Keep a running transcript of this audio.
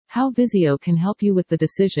How Vizio can help you with the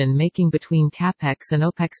decision making between Capex and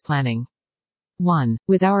Opex planning. 1.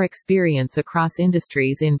 With our experience across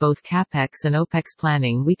industries in both Capex and Opex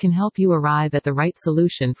planning, we can help you arrive at the right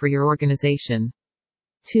solution for your organization.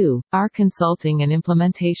 2. Our consulting and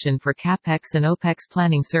implementation for Capex and Opex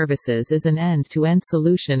planning services is an end-to-end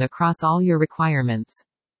solution across all your requirements.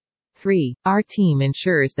 3. Our team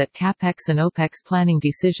ensures that Capex and Opex planning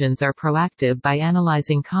decisions are proactive by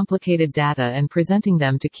analyzing complicated data and presenting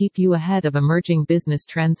them to keep you ahead of emerging business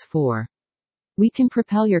trends. 4. We can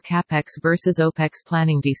propel your Capex versus Opex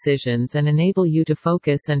planning decisions and enable you to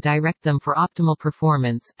focus and direct them for optimal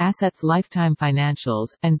performance, assets lifetime financials,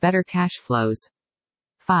 and better cash flows.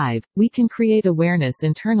 5. We can create awareness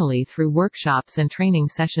internally through workshops and training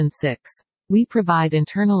sessions. 6. We provide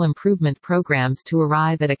internal improvement programs to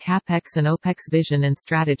arrive at a Capex and Opex vision and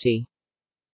strategy.